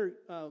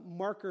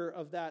marker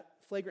of that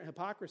flagrant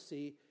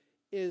hypocrisy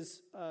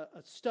is a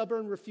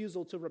stubborn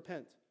refusal to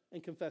repent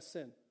and confess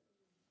sin.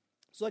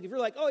 So like if you're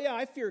like, oh yeah,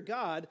 I fear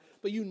God,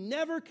 but you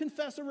never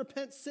confess or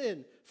repent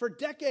sin for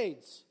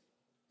decades,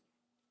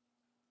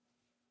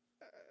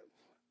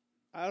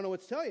 I don't know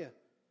what to tell you.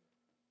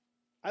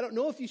 I don't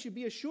know if you should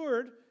be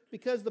assured,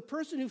 because the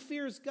person who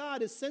fears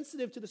God is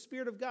sensitive to the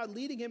Spirit of God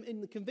leading him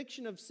in the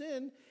conviction of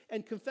sin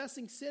and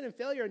confessing sin and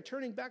failure and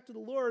turning back to the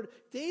Lord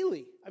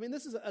daily. I mean,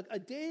 this is a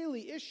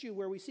daily issue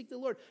where we seek the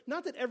Lord.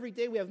 Not that every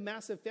day we have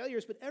massive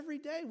failures, but every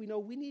day we know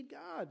we need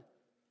God.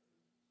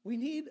 We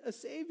need a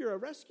Savior, a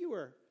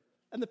rescuer.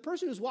 And the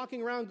person who's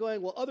walking around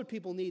going, well, other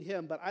people need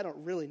him, but I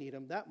don't really need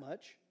him that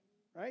much,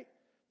 right?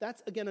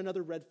 That's, again,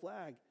 another red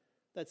flag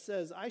that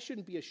says I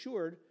shouldn't be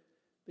assured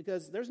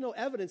because there's no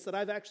evidence that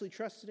I've actually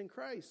trusted in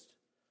Christ.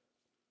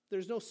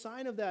 There's no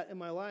sign of that in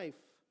my life.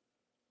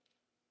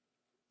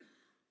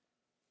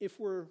 If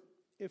we're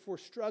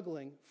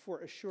struggling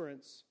for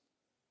assurance,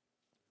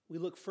 we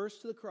look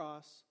first to the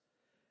cross,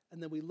 and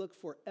then we look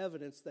for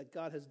evidence that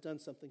God has done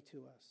something to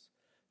us.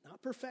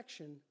 Not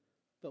perfection,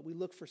 but we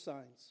look for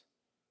signs.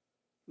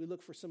 We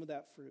look for some of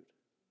that fruit.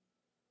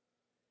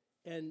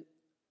 And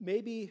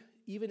maybe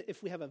even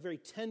if we have a very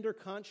tender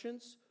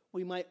conscience,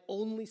 we might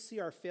only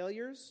see our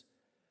failures.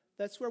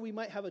 That's where we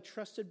might have a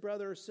trusted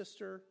brother or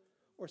sister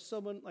or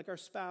someone like our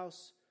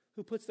spouse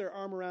who puts their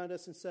arm around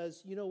us and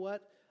says, you know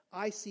what?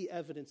 I see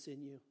evidence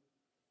in you.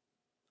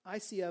 I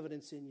see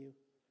evidence in you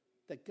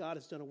that God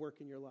has done a work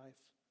in your life.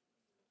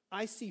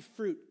 I see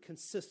fruit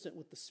consistent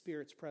with the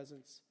Spirit's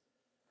presence.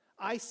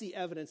 I see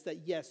evidence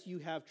that, yes, you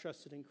have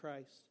trusted in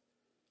Christ.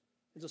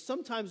 And so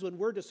sometimes when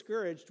we're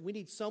discouraged, we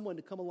need someone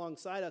to come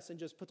alongside us and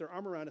just put their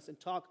arm around us and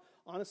talk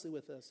honestly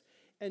with us.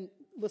 And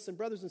listen,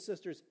 brothers and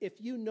sisters, if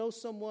you know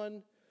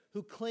someone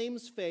who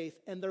claims faith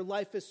and their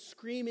life is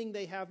screaming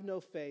they have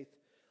no faith,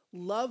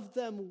 love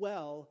them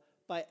well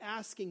by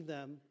asking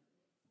them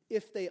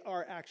if they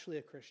are actually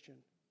a Christian.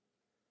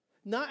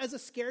 Not as a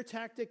scare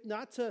tactic,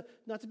 not to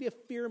be a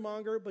fear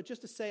monger, but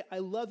just to say, I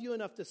love you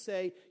enough to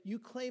say, you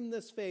claim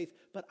this faith,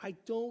 but I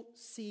don't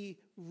see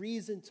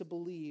reason to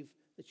believe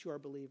that you are a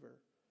believer.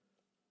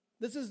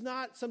 This is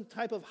not some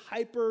type of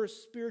hyper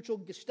spiritual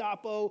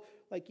Gestapo,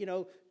 like,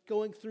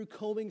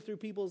 combing through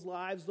people's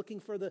lives, looking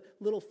for the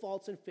little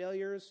faults and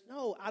failures.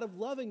 No, out of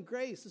love and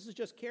grace, this is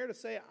just care to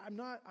say,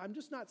 I'm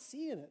just not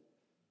seeing it.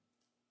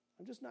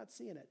 I'm just not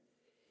seeing it.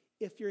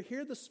 If you're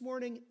here this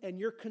morning and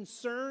you're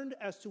concerned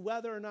as to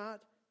whether or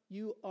not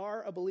you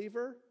are a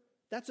believer,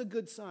 that's a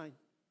good sign,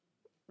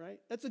 right?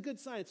 That's a good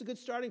sign. It's a good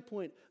starting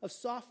point of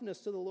softness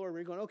to the Lord, where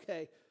you're going,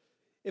 okay,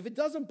 if it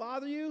doesn't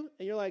bother you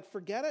and you're like,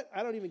 forget it,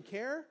 I don't even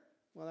care,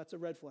 well, that's a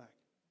red flag,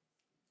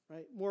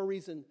 right? More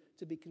reason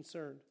to be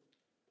concerned.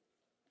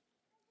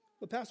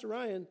 But Pastor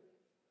Ryan,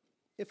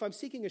 if I'm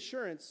seeking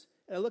assurance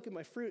and I look at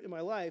my fruit in my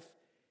life,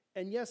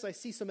 and yes, I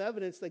see some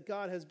evidence that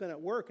God has been at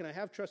work and I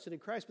have trusted in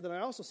Christ, but then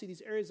I also see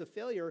these areas of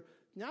failure.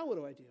 Now what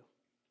do I do?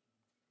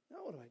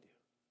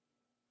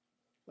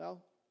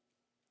 Well,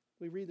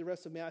 we read the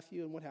rest of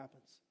Matthew, and what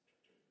happens?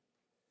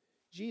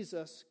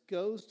 Jesus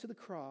goes to the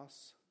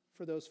cross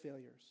for those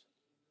failures.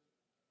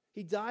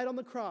 He died on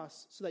the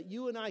cross so that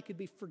you and I could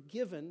be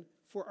forgiven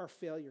for our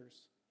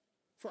failures,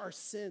 for our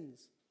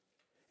sins.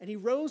 And he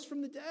rose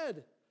from the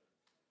dead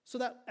so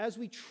that as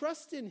we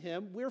trust in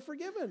him, we're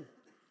forgiven.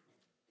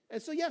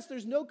 And so, yes,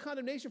 there's no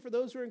condemnation for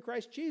those who are in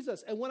Christ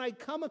Jesus. And when I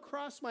come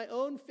across my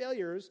own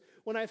failures,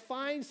 when I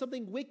find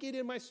something wicked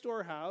in my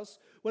storehouse,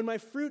 when my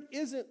fruit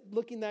isn't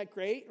looking that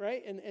great,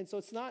 right? And so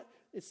it's not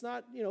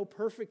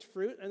perfect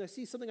fruit, and I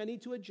see something I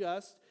need to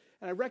adjust,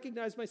 and I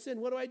recognize my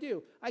sin, what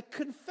do? I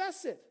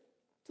confess it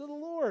to the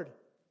Lord.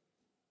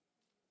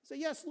 Say,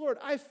 yes, Lord,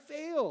 I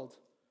failed.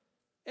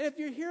 And if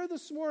you're here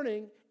this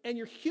morning and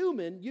you're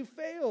human, you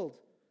failed.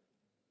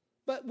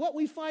 But what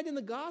we find in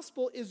the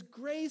gospel is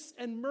grace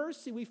and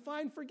mercy. We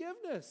find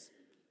forgiveness.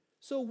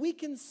 So we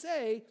can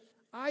say,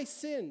 I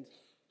sinned.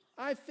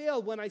 I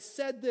failed when I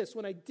said this,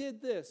 when I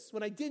did this,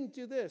 when I didn't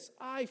do this.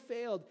 I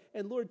failed.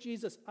 And Lord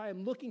Jesus, I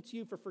am looking to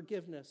you for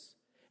forgiveness.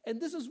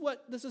 And this is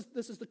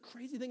the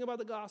crazy thing about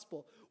the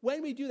gospel.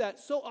 When we do that,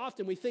 so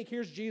often we think,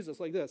 here's Jesus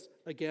like this.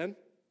 Again?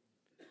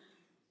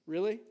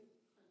 Really?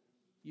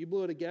 You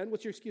blew it again?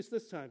 What's your excuse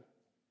this time?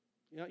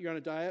 You're on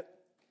a diet?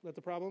 Is that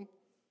the problem?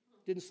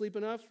 Didn't sleep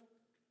enough?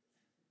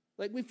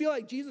 Like, we feel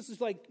like Jesus is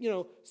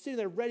sitting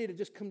there ready to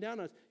just come down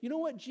on us. You know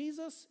what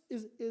Jesus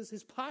is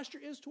his posture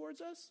is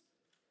towards us?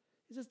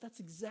 He says,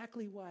 that's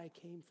exactly why I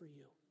came for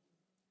you.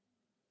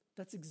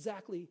 That's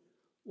exactly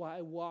why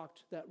I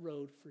walked that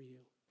road for you.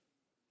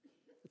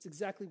 That's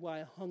exactly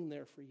why I hung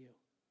there for you.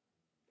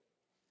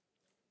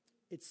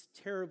 It's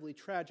terribly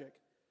tragic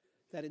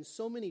that in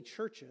so many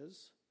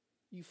churches,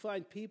 you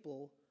find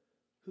people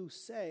who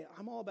say,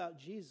 I'm all about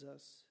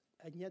Jesus,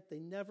 and yet they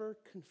never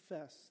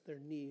confess their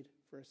need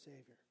for a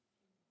Savior.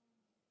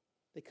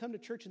 They come to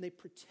church and they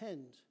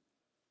pretend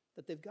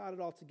that they've got it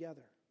all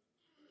together.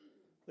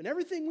 When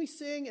everything we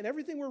sing and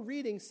everything we're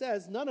reading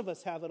says none of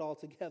us have it all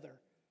together,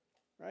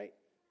 right?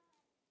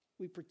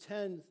 We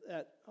pretend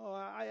that,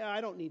 I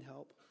don't need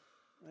help,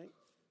 right?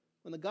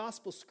 When the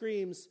gospel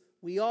screams,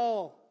 we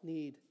all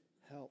need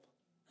help.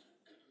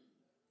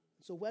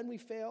 So when we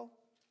fail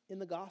in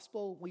the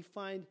gospel, we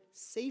find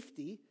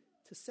safety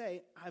to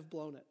say, I've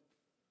blown it.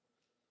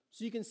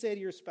 So you can say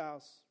to your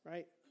spouse,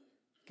 right?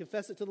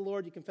 Confess it to the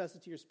Lord, you confess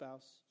it to your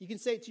spouse. You can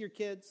say it to your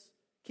kids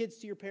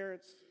to your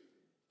parents.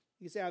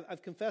 You can say,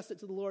 I've confessed it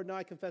to the Lord, now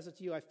I confess it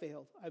to you, I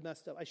failed, I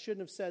messed up, I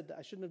shouldn't have said that,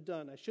 I shouldn't have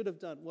done, I should have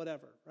done,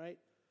 whatever, right?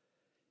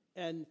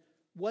 And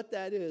what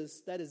that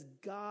is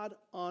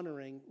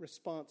God-honoring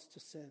response to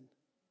sin,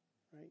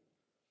 right?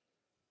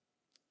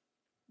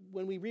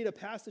 When we read a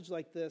passage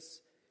like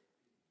this,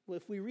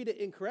 if we read it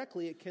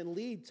incorrectly, it can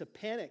lead to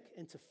panic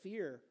and to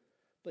fear.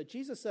 But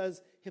Jesus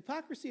says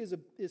hypocrisy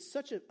is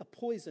such a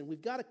poison.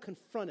 We've got to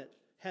confront it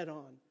head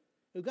on.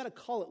 We've got to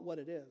call it what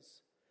it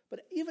is.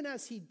 But even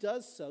as he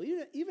does so,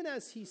 even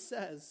as he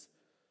says,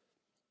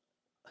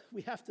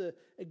 we have to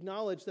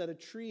acknowledge that a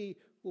tree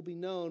will be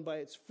known by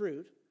its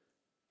fruit.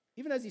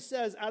 Even as he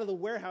says, out of the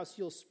warehouse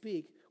you'll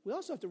speak, we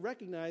also have to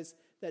recognize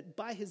that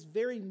by his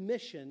very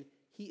mission,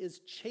 he is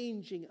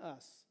changing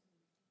us,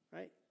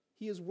 right?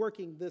 He is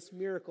working this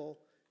miracle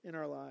in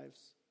our lives.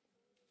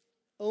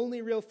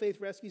 Only real faith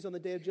rescues on the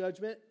day of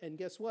judgment, and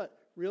guess what?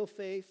 Real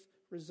faith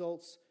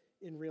results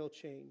in real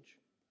change.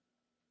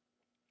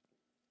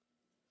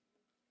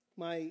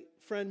 My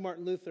friend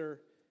Martin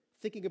Luther,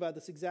 thinking about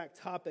this exact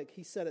topic,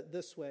 he said it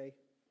this way.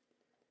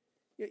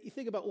 You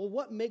think about, well,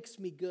 what makes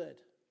me good,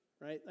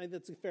 right? I think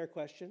that's a fair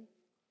question.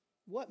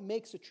 What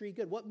makes a tree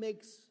good? What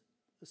makes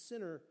a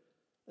sinner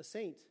a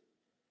saint?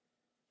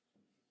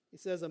 He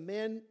says, a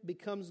man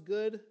becomes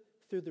good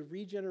through the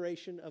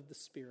regeneration of the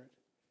Spirit.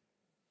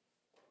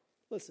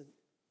 Listen,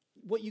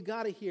 what you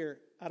got to hear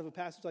out of a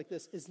passage like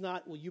this is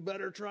not, well, you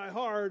better try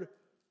hard,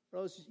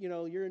 or else,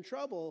 you're in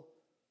trouble.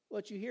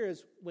 What you hear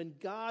is, when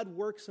God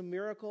works a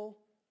miracle,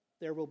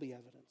 there will be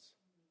evidence.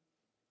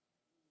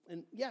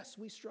 And yes,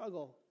 we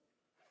struggle,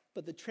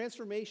 but the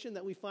transformation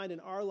that we find in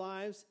our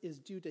lives is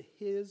due to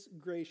His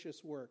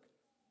gracious work.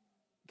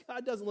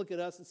 God doesn't look at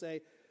us and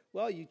say,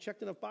 well, you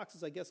checked enough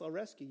boxes, I guess I'll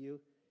rescue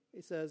you.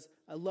 He says,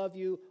 I love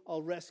you,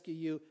 I'll rescue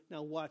you.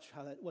 Now watch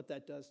what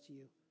that does to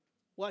you.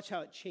 Watch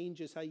how it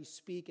changes how you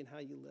speak and how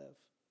you live.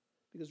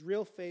 Because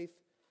real faith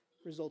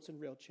results in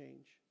real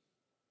change.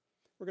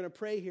 We're going to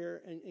pray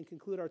here and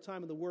conclude our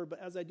time in the Word,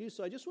 but as I do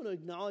so, I just want to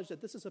acknowledge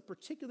that this is a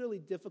particularly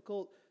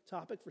difficult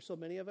topic for so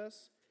many of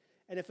us.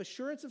 And if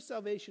assurance of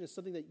salvation is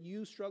something that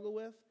you struggle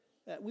with,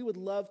 that we would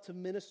love to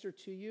minister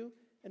to you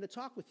and to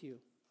talk with you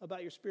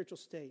about your spiritual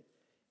state.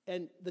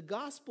 And the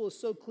gospel is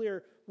so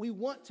clear, we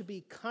want to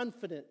be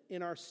confident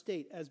in our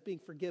state as being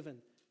forgiven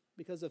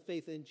because of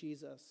faith in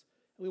Jesus.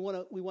 And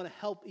we want to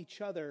help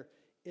each other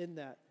in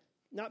that.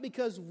 Not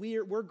because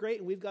we're great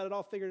and we've got it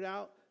all figured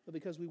out, but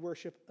because we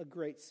worship a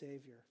great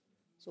Savior.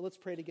 So let's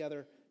pray together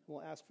and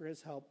we'll ask for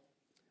His help.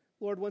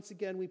 Lord, once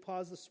again, we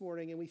pause this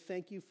morning and we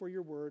thank you for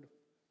your word.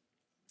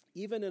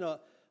 Even in a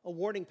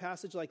warning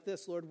passage like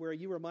this, Lord, where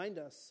you remind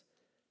us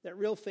that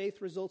real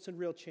faith results in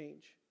real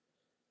change.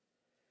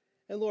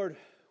 And Lord,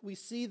 we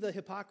see the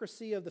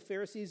hypocrisy of the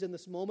Pharisees in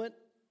this moment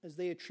as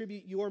they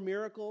attribute your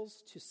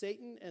miracles to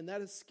Satan, and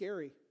that is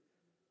scary.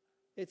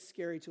 It's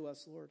scary to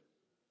us, Lord.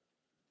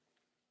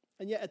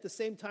 And yet at the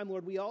same time,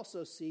 Lord, we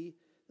also see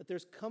that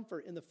there's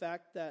comfort in the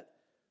fact that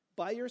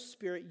by your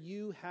Spirit,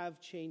 you have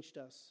changed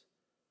us.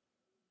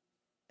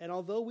 And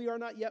although we are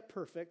not yet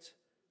perfect,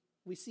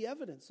 we see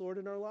evidence, Lord,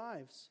 in our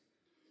lives,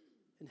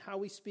 in how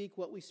we speak,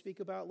 what we speak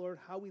about, Lord,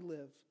 how we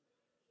live.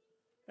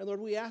 And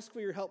Lord, we ask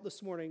for your help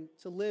this morning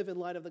to live in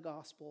light of the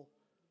gospel.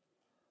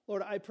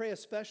 Lord, I pray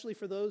especially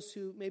for those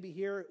who may be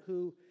here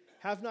who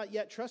have not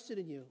yet trusted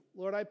in you.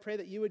 Lord, I pray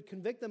that you would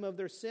convict them of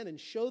their sin and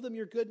show them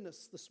your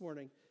goodness this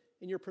morning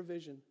in your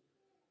provision.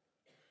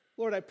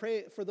 Lord, I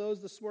pray for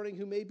those this morning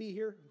who may be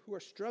here who are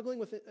struggling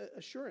with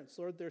assurance.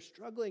 Lord, they're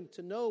struggling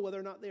to know whether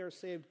or not they are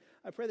saved.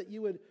 I pray that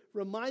you would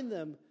remind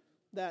them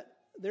that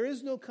there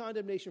is no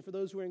condemnation for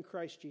those who are in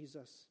Christ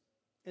Jesus.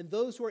 And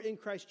those who are in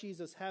Christ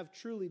Jesus have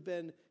truly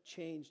been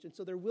changed. And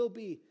so there will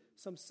be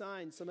some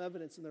signs, some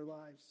evidence in their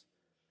lives.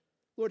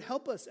 Lord,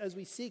 help us as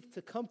we seek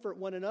to comfort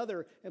one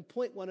another and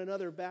point one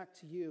another back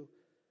to you.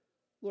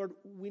 Lord,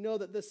 we know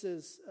that this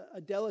is a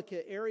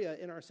delicate area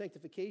in our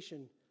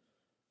sanctification,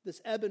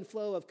 this ebb and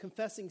flow of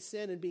confessing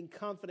sin and being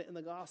confident in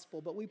the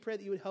gospel. But we pray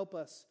that you would help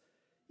us,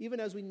 even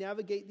as we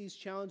navigate these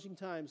challenging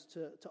times,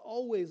 to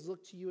always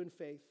look to you in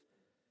faith,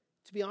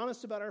 to be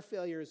honest about our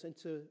failures and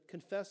to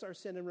confess our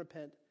sin and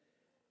repent.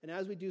 And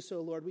as we do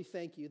so, Lord, we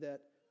thank you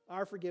that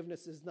our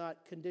forgiveness is not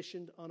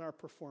conditioned on our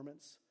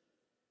performance.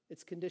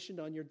 It's conditioned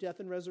on your death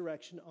and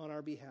resurrection on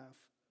our behalf.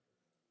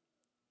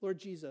 Lord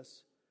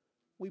Jesus,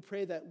 we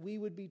pray that we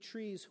would be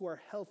trees who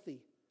are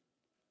healthy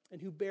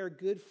and who bear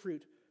good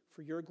fruit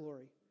for your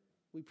glory.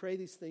 We pray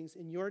these things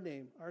in your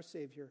name, our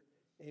Savior.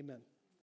 Amen.